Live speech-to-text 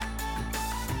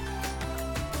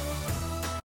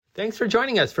Thanks for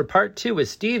joining us for part 2 with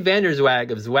Steve Vanderzwag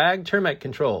of Zwag Termite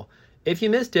Control. If you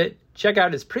missed it, check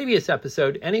out his previous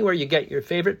episode anywhere you get your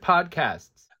favorite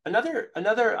podcasts. Another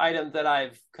item that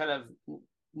I've kind of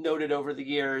noted over the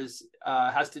years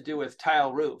has to do with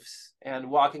tile roofs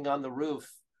and walking on the roof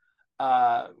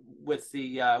with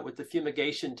the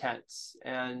fumigation tents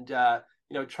and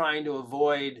trying to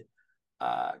avoid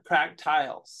cracked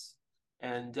tiles.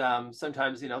 And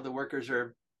sometimes the workers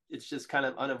it's just kind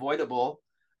of unavoidable.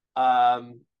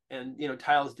 And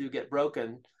tiles do get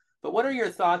broken. But what are your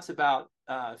thoughts about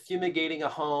fumigating a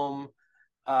home,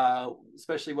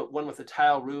 especially one with a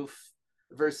tile roof,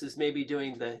 versus maybe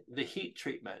doing the heat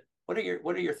treatment? What are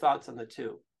your thoughts on the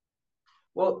two?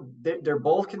 Well, they're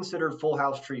both considered full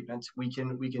house treatments. We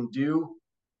can do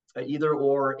either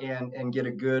or and get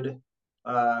a good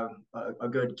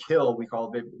kill. We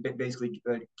call it basically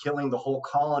killing the whole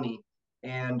colony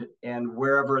and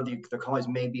wherever the colonies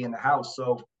may be in the house.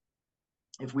 So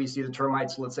if we see the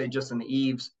termites, let's say just in the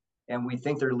eaves, and we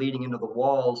think they're leading into the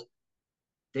walls,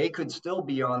 they could still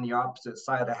be on the opposite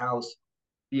side of the house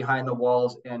behind the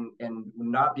walls and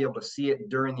not be able to see it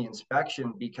during the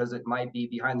inspection because it might be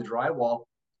behind the drywall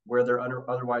where they're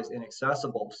otherwise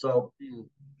inaccessible. So,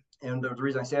 and the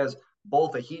reason I say is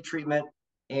both a heat treatment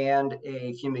and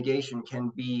a fumigation can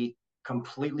be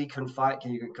completely confined.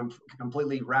 You can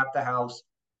completely wrap the house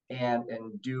and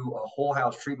do a whole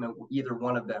house treatment, either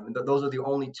one of them. And those are the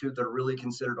only two that are really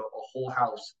considered a whole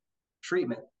house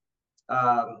treatment.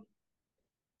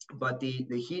 But the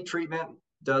heat treatment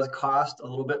does cost a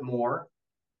little bit more.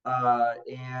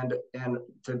 And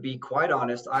to be quite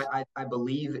honest, I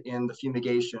believe in the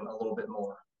fumigation a little bit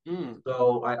more.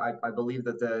 So I believe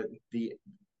that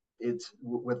it's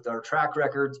with our track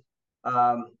records.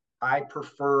 I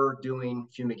prefer doing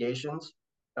fumigations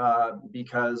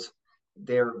because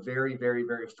they're very, very,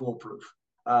 very foolproof.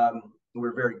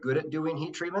 We're very good at doing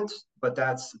heat treatments, but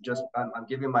that's just I'm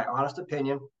giving my honest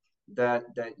opinion that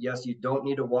yes, you don't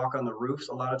need to walk on the roofs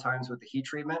a lot of times with the heat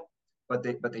treatment, but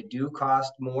they do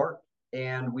cost more,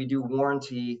 and we do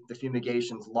warranty the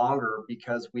fumigations longer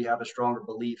because we have a stronger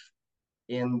belief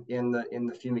in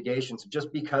the fumigations,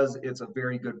 just because it's a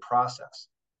very good process.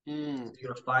 So you get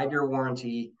a 5-year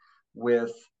warranty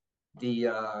with the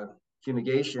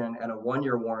fumigation and a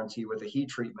 1-year warranty with the heat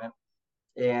treatment,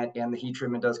 and the heat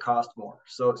treatment does cost more.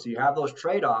 So you have those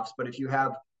trade-offs, but if you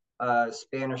have a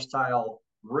Spanish style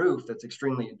roof that's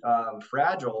extremely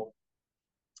fragile,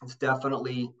 it's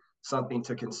definitely something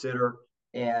to consider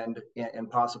and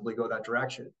possibly go that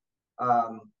direction.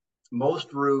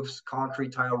 Most roofs,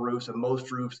 concrete tile roofs, and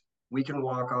most roofs we can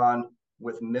walk on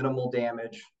with minimal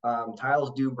damage.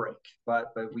 Tiles do break,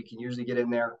 but we can usually get in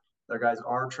there. Their guys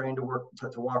are trained to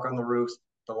walk on the roofs.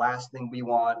 The last thing we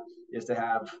want is to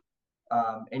have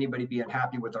anybody be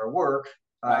unhappy with our work.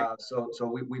 Right. So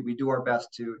we do our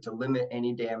best to limit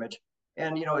any damage.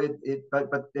 And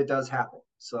but it does happen.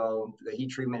 So the heat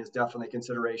treatment is definitely a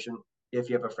consideration if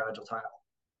you have a fragile tile.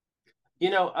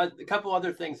 A couple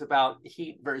other things about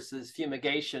heat versus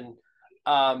fumigation.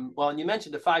 Well, and you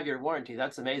mentioned a 5-year warranty.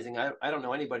 That's amazing. I don't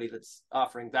know anybody that's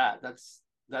offering that. That's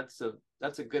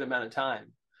a good amount of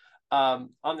time.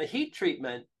 On the heat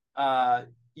treatment,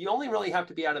 you only really have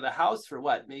to be out of the house for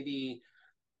what, maybe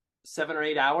 7 or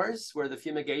 8 hours, where the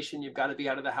fumigation, you've got to be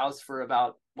out of the house for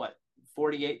about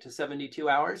 48 to 72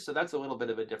 hours. So that's a little bit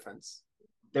of a difference.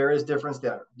 There is difference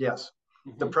there. Yes.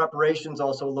 Mm-hmm. The preparation's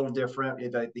also a little different.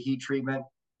 The heat treatment,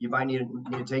 you might need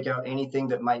to take out anything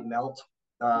that might melt,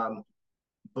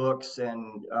 books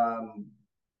and,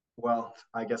 well,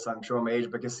 I guess I'm showing my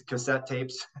age, because cassette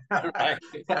tapes, right?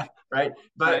 Right.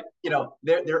 But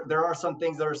right. There are some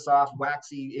things that are soft,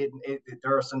 waxy.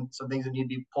 There are some things that need to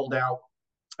be pulled out.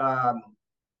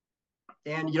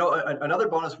 And another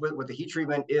bonus with the heat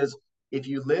treatment is if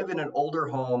you live in an older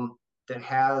home that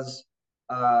has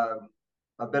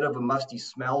a bit of a musty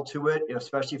smell to it,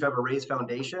 especially if you have a raised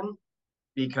foundation,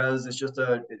 because it's just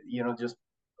just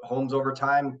homes over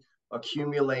time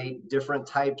accumulate different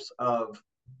types of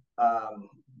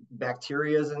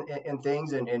bacteria and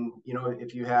things. And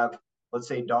if you have, let's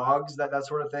say, dogs, that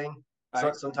sort of thing, right.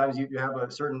 So sometimes you have a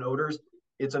certain odors.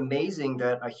 It's amazing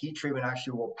that a heat treatment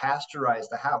actually will pasteurize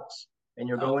the house. And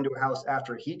you'll go into a house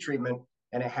after a heat treatment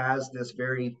and it has this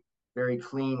very, very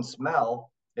clean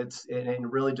smell. It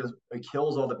really just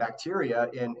kills all the bacteria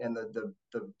and the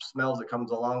smells that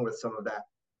comes along with some of that.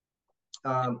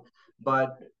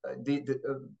 But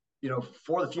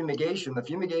for the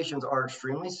fumigations are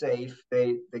extremely safe.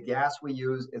 The gas we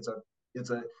use, it's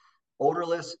a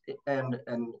odorless and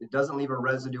it doesn't leave a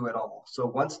residue at all. So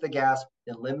once the gas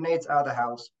eliminates out of the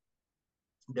house,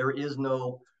 there is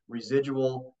no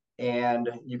residual and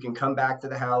you can come back to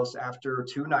the house after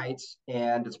 2 nights,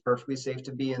 and it's perfectly safe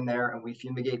to be in there. And we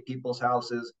fumigate people's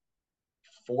houses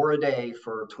for a day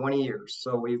for 20 years.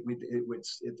 So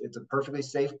it's a perfectly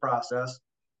safe process.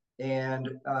 And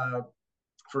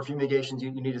for fumigations,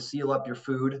 you need to seal up your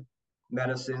food,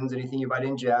 medicines, anything you might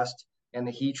ingest, and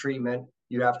the heat treatment,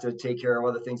 you have to take care of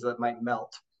other things that might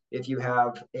melt. If you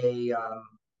have a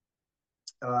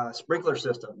sprinkler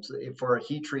systems for a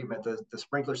heat treatment, the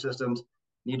sprinkler systems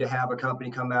need to have a company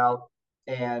come out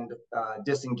and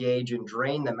disengage and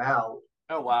drain them out.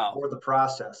 Oh, wow. For the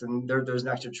process. And there's an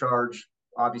extra charge,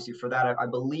 obviously, for that. I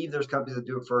believe there's companies that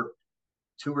do it for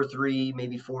 $200 or $300,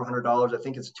 maybe $400. I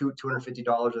think it's $250.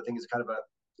 I think it's kind of a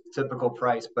typical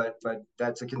price, but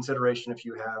that's a consideration if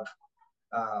you have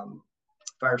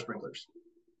fire sprinklers.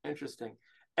 Interesting.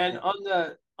 And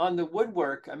on the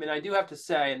woodwork, I mean, I do have to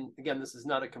say, and again, this is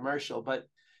not a commercial, but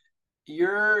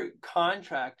your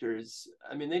contractors,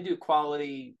 I mean, they do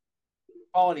quality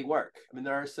work. I mean,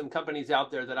 there are some companies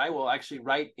out there that I will actually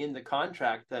write in the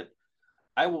contract that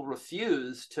I will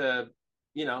refuse to,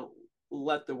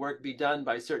 let the work be done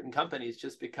by certain companies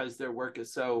just because their work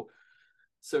is so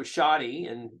shoddy.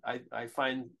 And I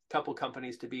find a couple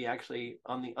companies to be actually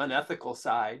on the unethical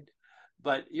side.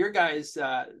 But your guys,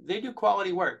 they do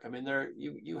quality work. I mean,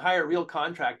 you hire real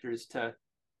contractors to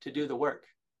do the work.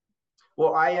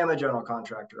 Well, I am a general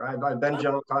contractor. I've been a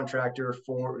general contractor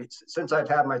since I've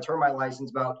had my termite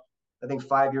license, about, I think,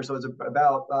 5 years. So it's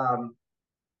about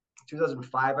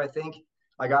 2005, I think.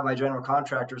 I got my general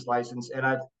contractor's license, and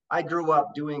I grew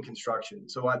up doing construction.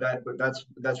 So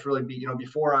that's really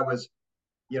before I was,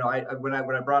 when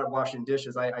I brought up washing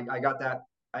dishes, I got that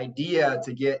idea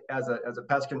to get as a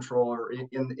pest controller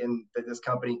in this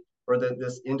company or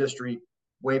this industry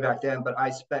way back then. But I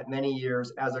spent many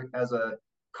years as a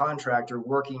contractor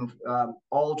working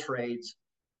all trades,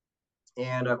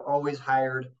 and I've always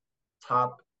hired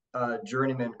top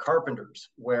journeyman carpenters,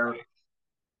 where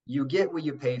you get what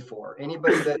you pay for.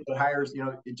 Anybody that hires,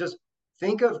 just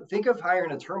think of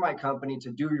hiring a termite company to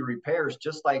do your repairs,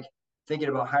 just like thinking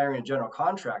about hiring a general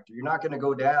contractor. You're not going to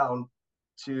go down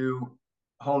to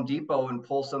Home Depot and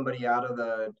pull somebody out of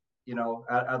the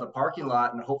out of the parking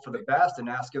lot and hope for the best and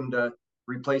ask them to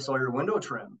replace all your window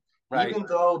trim. Right. Even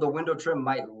though the window trim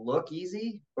might look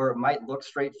easy or it might look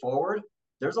straightforward,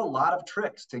 there's a lot of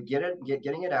tricks to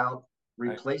getting it out,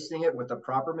 replacing it with the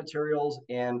proper materials,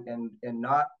 and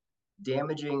not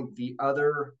damaging the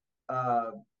other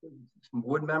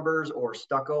wood members or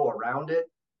stucco around it,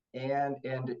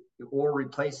 or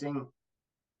replacing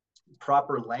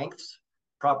proper lengths,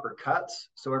 proper cuts,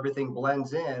 so everything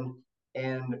blends in,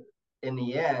 and in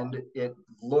the end it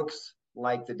looks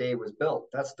like the day was built.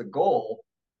 That's the goal.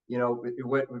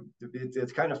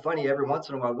 It's kind of funny, every once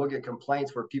in a while we'll get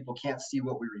complaints where people can't see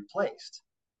what we replaced,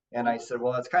 and I said,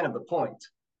 well, that's kind of the point.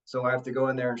 So I have to go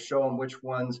in there and show them which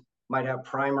ones might have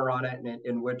primer on it, and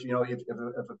in which, if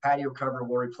a patio cover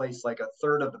will replace like a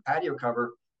third of the patio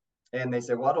cover, and they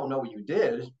say, well, I don't know what you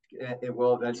did.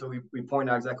 And so we point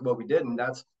out exactly what we did, and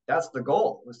that's the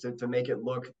goal, was to make it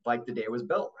look like the day was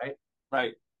built, right?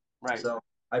 Right. So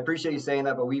I appreciate you saying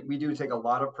that, but we do take a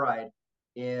lot of pride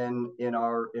in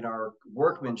our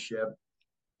workmanship,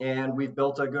 and we've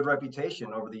built a good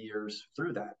reputation over the years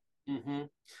through that. Mm-hmm.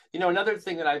 Another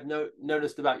thing that I've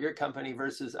noticed about your company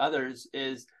versus others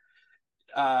is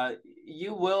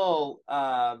you will,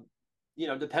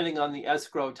 depending on the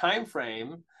escrow time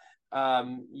frame,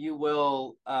 you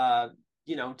will,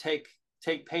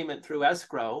 take payment through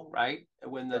escrow, right?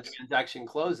 When the transaction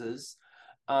closes.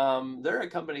 There are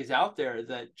companies out there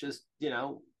that just,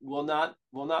 will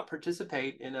not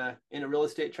participate in a real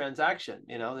estate transaction.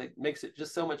 It makes it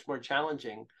just so much more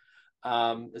challenging,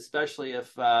 especially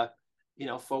if,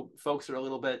 folks are a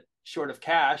little bit short of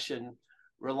cash and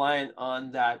reliant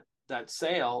on that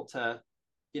sale to,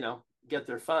 get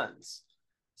their funds.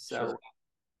 So sure.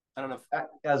 I don't know if,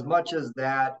 as much as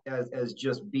that, as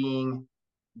just doing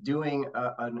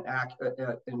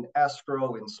an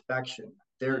escrow inspection.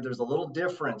 There's a little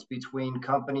difference between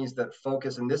companies that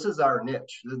focus, and this is our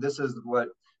niche. This is what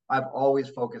I've always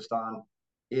focused on,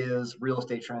 is real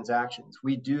estate transactions.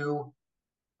 We do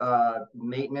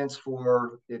maintenance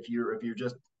for if you're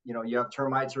just, you have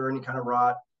termites or any kind of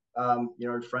rot,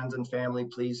 friends and family,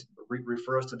 please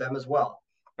refer us to them as well.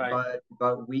 Right.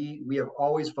 But we have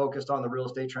always focused on the real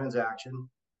estate transaction,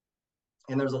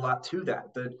 and there's a lot to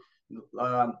that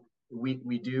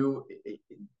we do,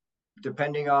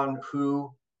 depending on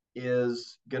who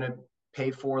is going to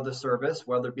pay for the service,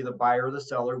 whether it be the buyer or the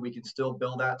seller. We can still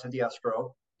bill that to the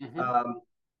escrow. Mm-hmm.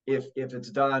 If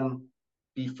it's done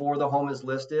before the home is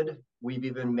listed, we've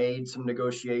even made some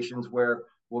negotiations where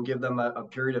we'll give them a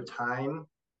period of time,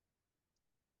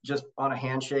 just on a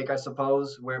handshake, I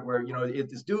suppose, where you know,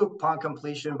 it's due upon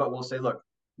completion, but we'll say, look,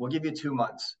 we'll give you 2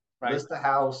 months. Right. List the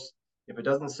house. If it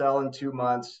doesn't sell in 2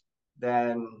 months,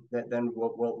 then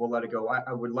we'll let it go.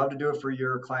 I would love to do it for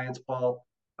your clients, Paul.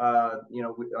 You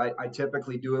know, I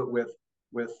typically do it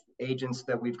with agents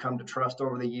that we've come to trust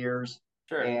over the years.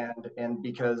 Sure. And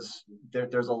because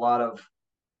there's a lot of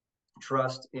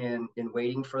trust in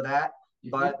waiting for that,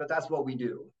 but that's what we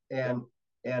do. And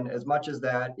as much as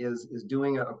that is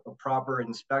doing a proper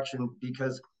inspection,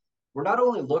 because we're not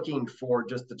only looking for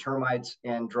just the termites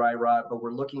and dry rot, but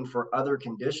we're looking for other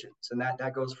conditions. And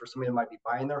that goes for somebody that might be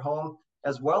buying their home,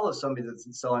 as well as somebody that's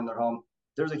selling their home.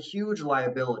 There's a huge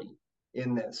liability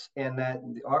in this. And that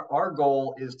our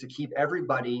goal is to keep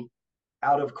everybody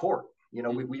out of court. You know,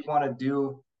 we want to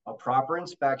do a proper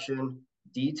inspection,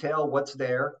 detail what's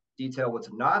there, detail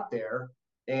what's not there,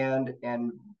 and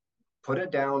put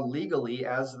it down legally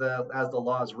as the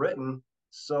law is written,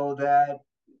 so that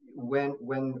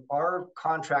when our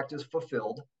contract is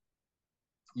fulfilled,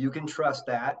 you can trust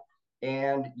that,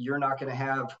 and you're not going to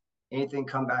have anything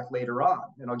come back later on.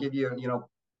 And I'll give you, you know,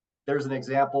 there's an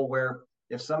example where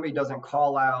if somebody doesn't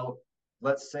call out,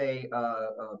 let's say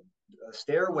a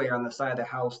stairway on the side of the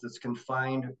house that's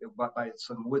confined by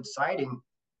some wood siding,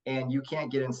 and you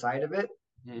can't get inside of it,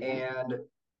 and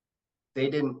they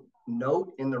didn't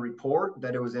note in the report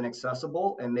that it was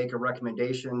inaccessible and make a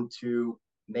recommendation to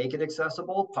make it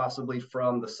accessible, possibly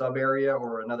from the sub area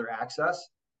or another access,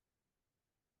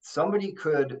 somebody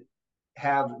could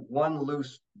have one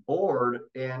loose board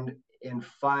and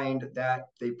find that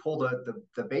they pull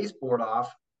the baseboard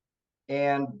off,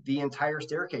 and the entire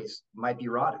staircase might be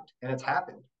rotted. And it's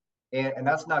happened, and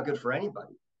that's not good for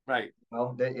anybody. Right.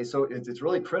 Well, so it's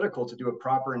really critical to do a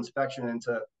proper inspection and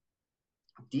to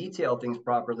detail things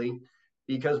properly,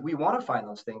 because we want to find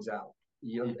those things out.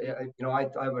 You know,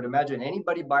 I would imagine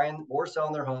anybody buying or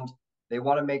selling their homes, they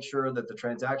want to make sure that the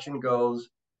transaction goes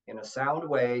in a sound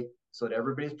way, so that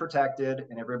everybody's protected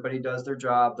and everybody does their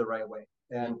job the right way.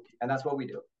 And that's what we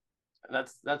do.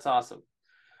 That's awesome.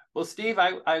 Well, Steve,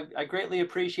 I greatly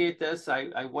appreciate this.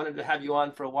 I wanted to have you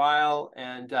on for a while,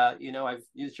 and you know, I've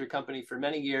used your company for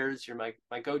many years. You're my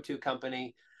go-to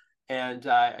company, and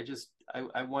I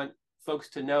want folks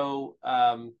to know,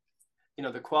 you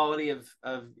know, the quality of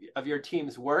your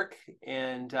team's work,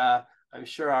 and I'm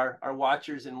sure our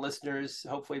watchers and listeners,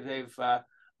 hopefully they've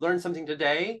learned something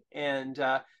today. And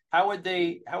how would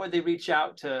they reach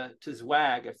out to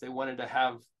ZWAG if they wanted to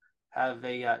have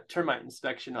a termite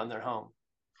inspection on their home?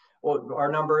 Well,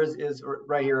 our number is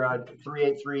right here at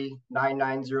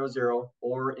 383-9900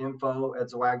 or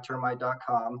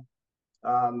info@zwagtermite.com.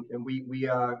 And we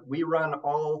run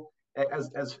all,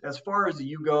 as far as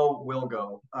you go, we'll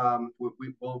go.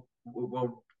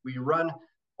 We run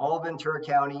all of Ventura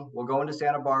County. We'll go into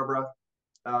Santa Barbara.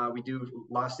 We do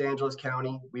Los Angeles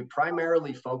County. We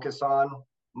primarily focus on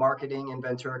marketing in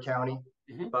Ventura County,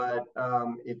 but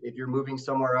if you're moving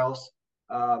somewhere else,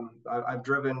 I've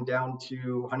driven down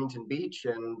to Huntington Beach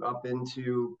and up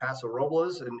into Paso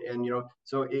Robles, and you know,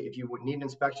 so if you would need an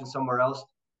inspection somewhere else,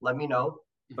 let me know.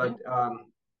 But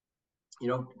you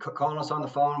know, calling us on the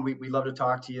phone, we love to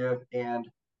talk to you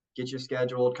and get you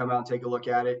scheduled, come out and take a look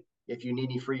at it. If you need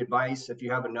any free advice, if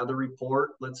you have another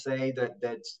report, let's say that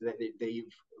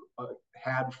you've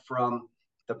had from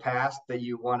the past that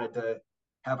you wanted to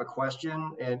have a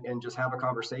question and just have a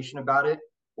conversation about it,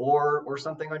 or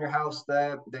something on your house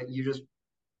that you just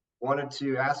wanted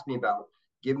to ask me about,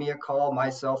 give me a call. My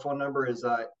cell phone number is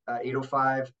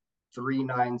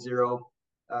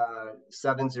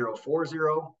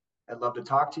 805-390-7040. I'd love to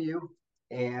talk to you.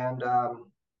 And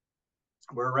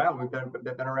we're around. We've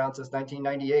been around since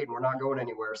 1998, and we're not going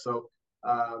anywhere. So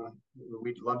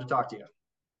we'd love to talk to you.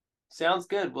 Sounds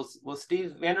good. Well,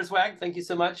 Steve Vanderzwag, thank you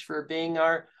so much for being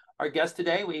our guest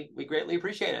today. We greatly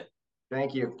appreciate it.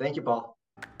 Thank you. Thank you, Paul.